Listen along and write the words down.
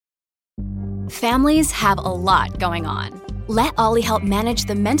Families have a lot going on. Let Ollie help manage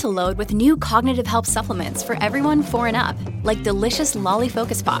the mental load with new cognitive help supplements for everyone 4 and up, like delicious Lolly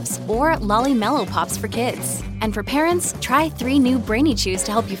Focus Pops or Lolly Mellow Pops for kids. And for parents, try 3 new Brainy Chews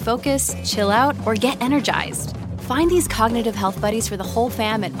to help you focus, chill out, or get energized. Find these cognitive health buddies for the whole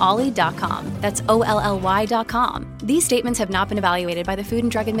fam at ollie.com. That's OLLY.com. These statements have not been evaluated by the Food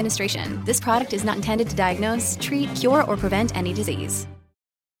and Drug Administration. This product is not intended to diagnose, treat, cure, or prevent any disease.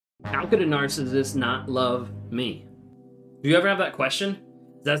 How could a narcissist not love me? Do you ever have that question?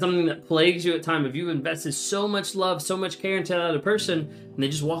 Is that something that plagues you at times? If you've invested so much love, so much care into that other person, and they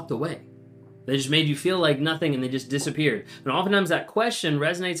just walked away. They just made you feel like nothing and they just disappeared. And oftentimes that question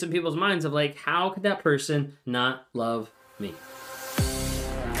resonates in people's minds of like, how could that person not love me?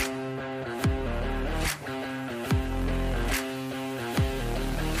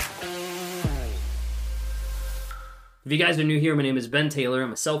 If you guys are new here, my name is Ben Taylor.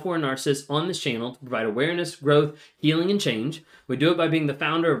 I'm a self-aware narcissist on this channel to provide awareness, growth, healing, and change. We do it by being the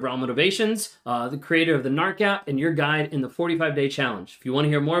founder of Raw Motivations, the creator of the NARC app, and your guide in the 45-day challenge. If you want to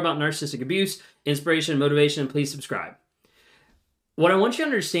hear more about narcissistic abuse, inspiration, and motivation, please subscribe. What I want you to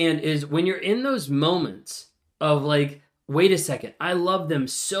understand is when you're in those moments of like, wait a second, I love them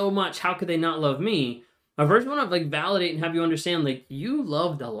so much, how could they not love me? I first want to like validate and have you understand like you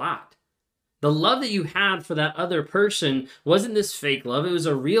loved a lot. The love that you had for that other person wasn't this fake love. It was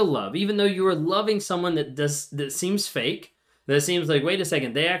a real love. Even though you were loving someone that seems fake, that seems like, wait a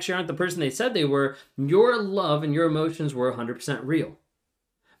second, they actually aren't the person they said they were, your love and your emotions were 100% real.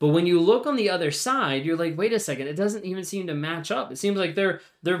 But when you look on the other side, you're like, wait a second, it doesn't even seem to match up. It seems like they're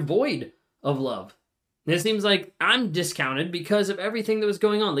void of love. And it seems like I'm discounted because of everything that was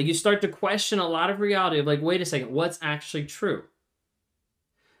going on. Like you start to question a lot of reality of like, wait a second, what's actually true?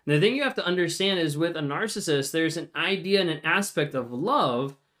 And the thing you have to understand is with a narcissist, there's an idea and an aspect of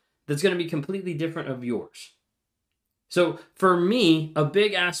love that's going to be completely different of yours. So for me, a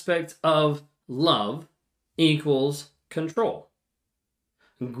big aspect of love equals control.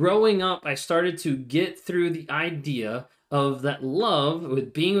 Growing up, I started to get through the idea of that love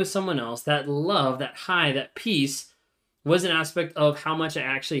with being with someone else, that love, that high, that peace was an aspect of how much I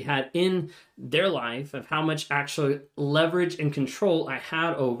actually had in their life, of how much actual leverage and control I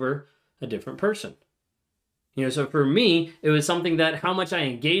had over a different person. You know, so for me, it was something that how much I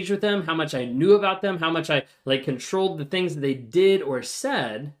engaged with them, how much I knew about them, how much I like controlled the things that they did or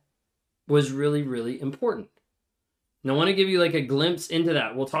said was really, really important. And I want to give you like a glimpse into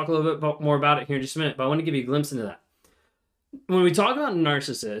that. We'll talk a little bit more about it here in just a minute, but I want to give you a glimpse into that. When we talk about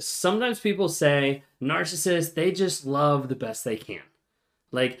narcissists, sometimes people say narcissists, they just love the best they can.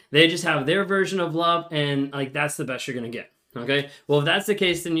 Like they just have their version of love and like that's the best you're going to get. Okay. Well, if that's the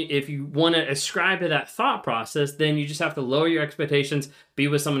case, then if you want to ascribe to that thought process, then you just have to lower your expectations, be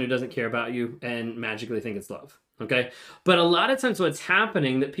with someone who doesn't care about you and magically think it's love. Okay. But a lot of times what's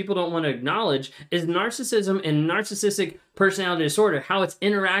happening that people don't want to acknowledge is narcissism and narcissistic personality disorder, how it's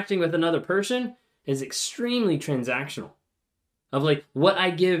interacting with another person is extremely transactional. Of like, what I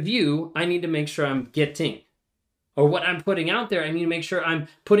give you, I need to make sure I'm getting. Or what I'm putting out there, I need to make sure I'm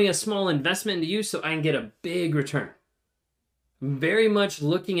putting a small investment into you so I can get a big return. Very much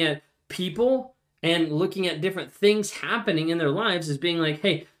looking at people and looking at different things happening in their lives as being like,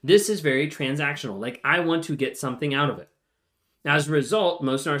 hey, this is very transactional. Like, I want to get something out of it. As a result,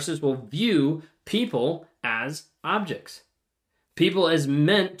 most narcissists will view people as objects. People as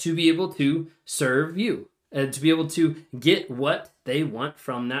meant to be able to serve you. And to be able to get what they want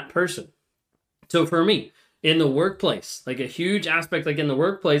from that person. So for me, in the workplace, like a huge aspect, like in the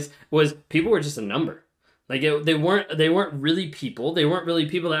workplace, was people were just a number. Like they weren't really people. They weren't really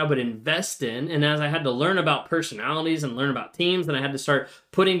people that I would invest in. And as I had to learn about personalities and learn about teams, and I had to start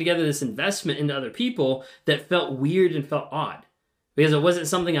putting together this investment into other people that felt weird and felt odd. Because it wasn't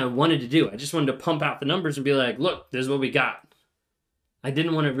something I wanted to do. I just wanted to pump out the numbers and be like, look, this is what we got. I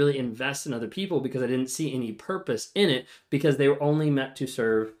didn't want to really invest in other people because I didn't see any purpose in it because they were only meant to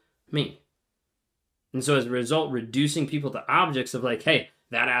serve me. And so as a result, reducing people to objects of like, hey,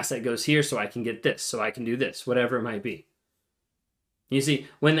 that asset goes here so I can get this, so I can do this, whatever it might be. You see,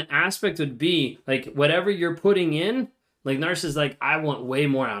 when the aspect would be like whatever you're putting in, like narcissists, like I want way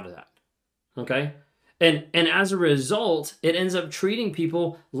more out of that. Okay? And as a result, it ends up treating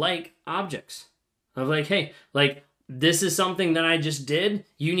people like objects. Of like, hey, like, this is something that I just did.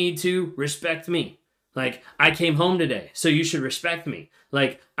 You need to respect me. Like, I came home today, so you should respect me.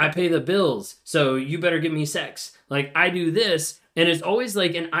 Like, I pay the bills, so you better give me sex. Like, I do this. And it's always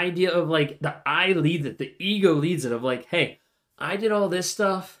like an idea of like the I leads it, the ego leads it of like, hey, I did all this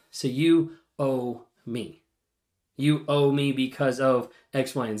stuff, so you owe me. You owe me because of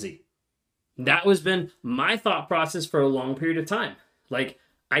X, Y, and Z. That was been my thought process for a long period of time. Like,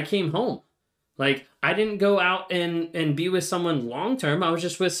 I came home. Like, I didn't go out and be with someone long term. I was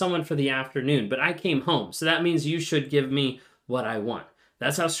just with someone for the afternoon, but I came home. So that means you should give me what I want.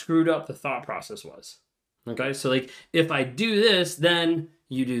 That's how screwed up the thought process was. Okay, so like, if I do this, then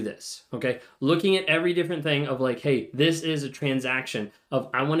you do this. Okay, looking at every different thing of like, hey, this is a transaction of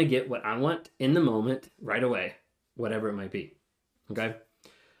I want to get what I want in the moment, right away, whatever it might be. Okay.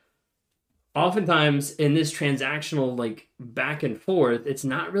 Oftentimes in this transactional like back and forth, it's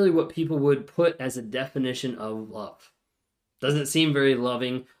not really what people would put as a definition of love. Doesn't seem very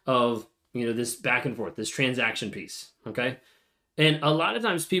loving of, this back and forth, this transaction piece. Okay. And a lot of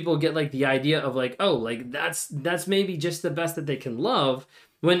times people get like the idea of like, oh, like that's maybe just the best that they can love,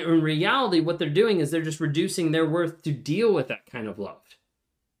 when in reality, what they're doing is they're just reducing their worth to deal with that kind of love.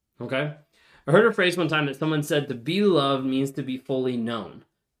 Okay. I heard a phrase one time that someone said to be loved means to be fully known.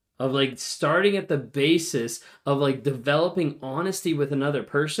 Of like starting at the basis of like developing honesty with another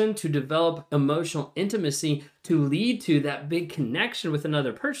person to develop emotional intimacy to lead to that big connection with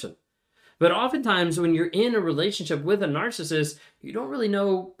another person. But oftentimes when you're in a relationship with a narcissist, you don't really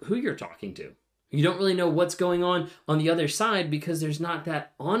know who you're talking to. You don't really know what's going on the other side because there's not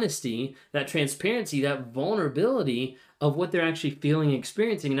that honesty, that transparency, that vulnerability of what they're actually feeling and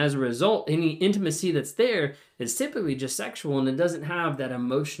experiencing. And as a result, any intimacy that's there is typically just sexual, and it doesn't have that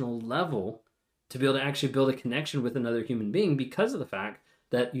emotional level to be able to actually build a connection with another human being because of the fact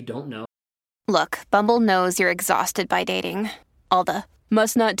that you don't know. Look, Bumble knows you're exhausted by dating. All the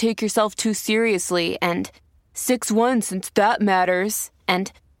must not take yourself too seriously and 6'1" since that matters.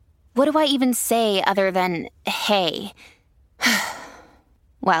 And what do I even say other than, hey?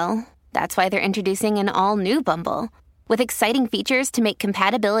 Well, that's why they're introducing an all-new Bumble, with exciting features to make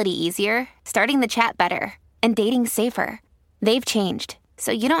compatibility easier, starting the chat better, and dating safer. They've changed,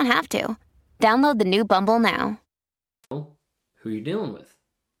 so you don't have to. Download the new Bumble now. Who you're dealing with.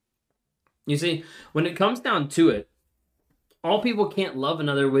 You see, when it comes down to it, all people can't love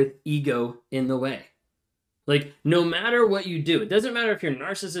another with ego in the way. Like, no matter what you do, it doesn't matter if you're a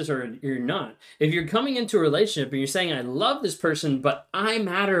narcissist or you're not. If you're coming into a relationship and you're saying, I love this person, but I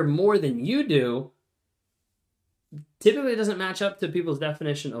matter more than you do, typically it doesn't match up to people's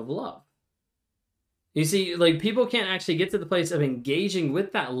definition of love. You see, like, people can't actually get to the place of engaging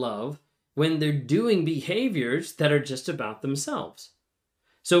with that love when they're doing behaviors that are just about themselves.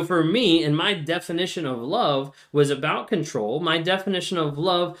 So for me, and my definition of love was about control. My definition of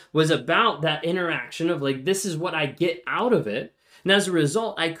love was about that interaction of like, this is what I get out of it. And as a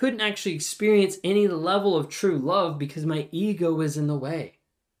result, I couldn't actually experience any level of true love because my ego was in the way.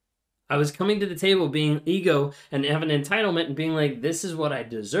 I was coming to the table being ego and having entitlement and being like, this is what I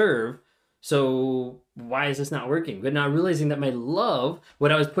deserve. So why is this not working? But now realizing that my love,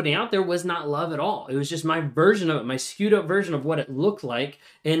 what I was putting out there, was not love at all. It was just my version of it, my skewed up version of what it looked like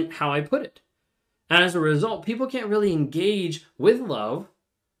and how I put it. And as a result, people can't really engage with love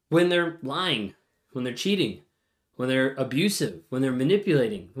when they're lying, when they're cheating, when they're abusive, when they're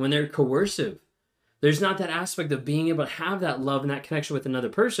manipulating, when they're coercive. There's not that aspect of being able to have that love and that connection with another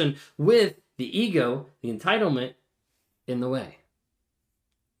person with the ego, the entitlement in the way.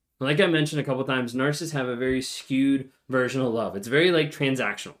 Like I mentioned a couple times, narcissists have a very skewed version of love. It's very like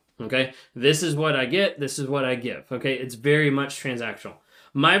transactional, okay? This is what I get, this is what I give, okay? It's very much transactional.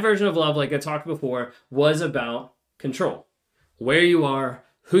 My version of love, like I talked before, was about control. Where you are,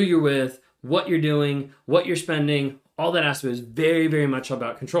 who you're with, what you're doing, what you're spending, all that aspect is very, very much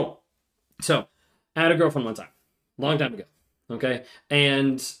about control. So, I had a girlfriend one time, long time ago. Okay.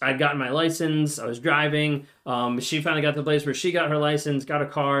 And I'd gotten my license. I was driving. She finally got to the place where she got her license, got a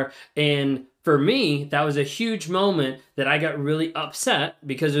car. And for me, that was a huge moment that I got really upset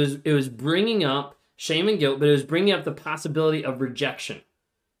because it was bringing up shame and guilt, but it was bringing up the possibility of rejection.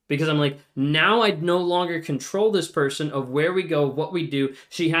 Because I'm like, now I no longer control this person of where we go, what we do.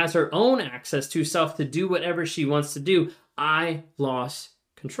 She has her own access to self to do whatever she wants to do. I lost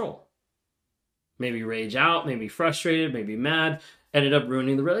control. Maybe rage out, maybe frustrated, maybe mad, ended up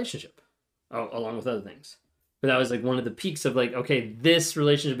ruining the relationship, along with other things. But that was like one of the peaks of like, okay, this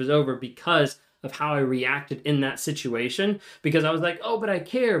relationship is over because of how I reacted in that situation. Because I was like, oh, but I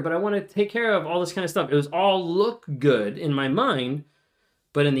care, but I want to take care of all this kind of stuff. It was all look good in my mind.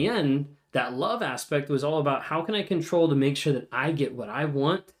 But in the end, that love aspect was all about how can I control to make sure that I get what I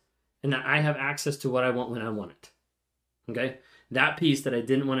want and that I have access to what I want when I want it. Okay? That piece that I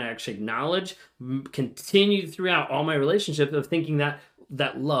didn't want to actually acknowledge continued throughout all my relationships of thinking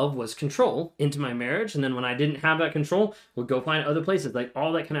that love was control into my marriage. And then when I didn't have that control, would go find other places, like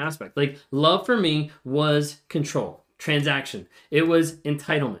all that kind of aspect. Like love for me was control, transaction. It was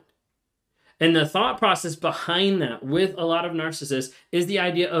entitlement. And the thought process behind that with a lot of narcissists is the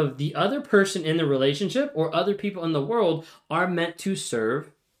idea of the other person in the relationship or other people in the world are meant to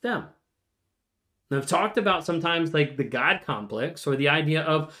serve them. And I've talked about sometimes like the God complex, or the idea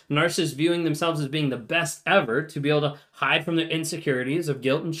of narcissists viewing themselves as being the best ever to be able to hide from their insecurities of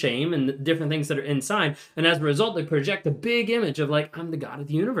guilt and shame and the different things that are inside. And as a result, they project a big image of like, I'm the God of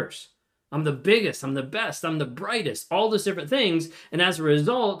the universe. I'm the biggest, I'm the best, I'm the brightest, all those different things. And as a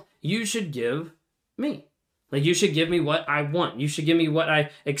result, you should give me. Like, you should give me what I want. You should give me what I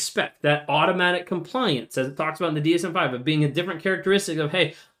expect. That automatic compliance, as it talks about in the DSM-5, of being a different characteristic of,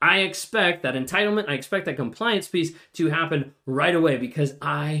 hey, I expect that entitlement, I expect that compliance piece to happen right away because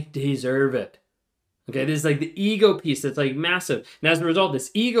I deserve it. Okay, this is like the ego piece that's like massive. And as a result,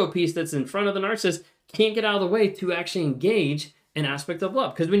 this ego piece that's in front of the narcissist can't get out of the way to actually engage an aspect of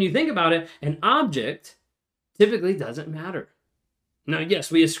love. Because when you think about it, an object typically doesn't matter. Now, yes,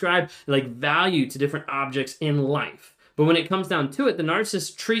 we ascribe like value to different objects in life. But when it comes down to it, the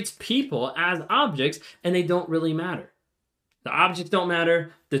narcissist treats people as objects and they don't really matter. The objects don't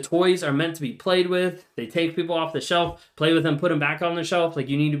matter. The toys are meant to be played with. They take people off the shelf, play with them, put them back on the shelf. Like,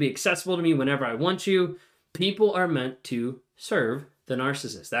 you need to be accessible to me whenever I want you. People are meant to serve the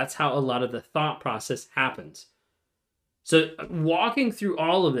narcissist. That's how a lot of the thought process happens. So walking through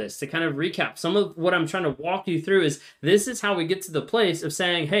all of this, to kind of recap, some of what I'm trying to walk you through is this is how we get to the place of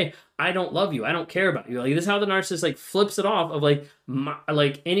saying, hey, I don't love you. I don't care about you. Like, this is how the narcissist like flips it off of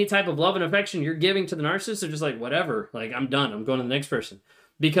like any type of love and affection you're giving to the narcissist. They're just like, whatever, like, I'm done. I'm going to the next person.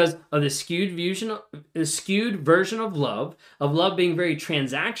 Because of the skewed version of love being very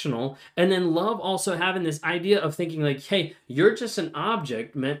transactional, and then love also having this idea of thinking like, hey, you're just an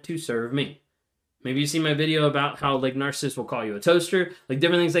object meant to serve me. Maybe you see my video about how like narcissists will call you a toaster, like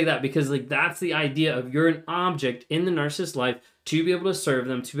different things like that, because like that's the idea of you're an object in the narcissist's life to be able to serve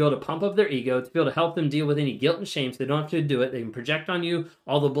them, to be able to pump up their ego, to be able to help them deal with any guilt and shame so they don't have to do it. They can project on you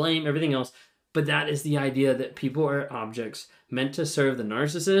all the blame, everything else. But that is the idea that people are objects meant to serve the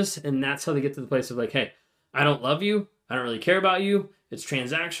narcissist. And that's how they get to the place of like, hey, I don't love you. I don't really care about you. It's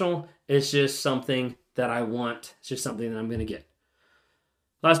transactional. It's just something that I want. It's just something that I'm going to get.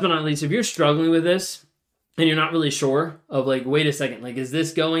 Last but not least, if you're struggling with this and you're not really sure of like, wait a second, like, is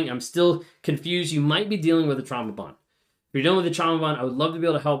this going? I'm still confused. You might be dealing with a trauma bond. If you're dealing with a trauma bond, I would love to be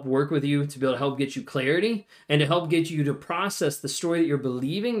able to help work with you, to be able to help get you clarity and to help get you to process the story that you're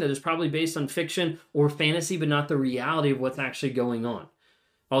believing that is probably based on fiction or fantasy, but not the reality of what's actually going on.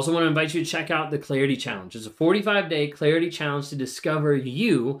 I also want to invite you to check out the Clarity Challenge. It's a 45-day Clarity Challenge to discover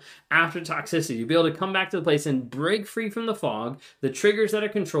you after toxicity. You'll be able to come back to the place and break free from the fog, the triggers that are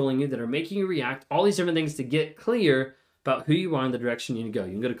controlling you, that are making you react, all these different things to get clear about who you are and the direction you need to go.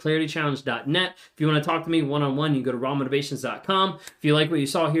 You can go to claritychallenge.net. If you want to talk to me one-on-one, you can go to rawmotivations.com. If you like what you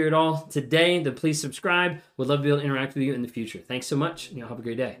saw here at all today, then please subscribe. We'd love to be able to interact with you in the future. Thanks so much, and y'all have a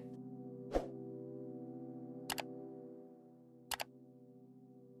great day.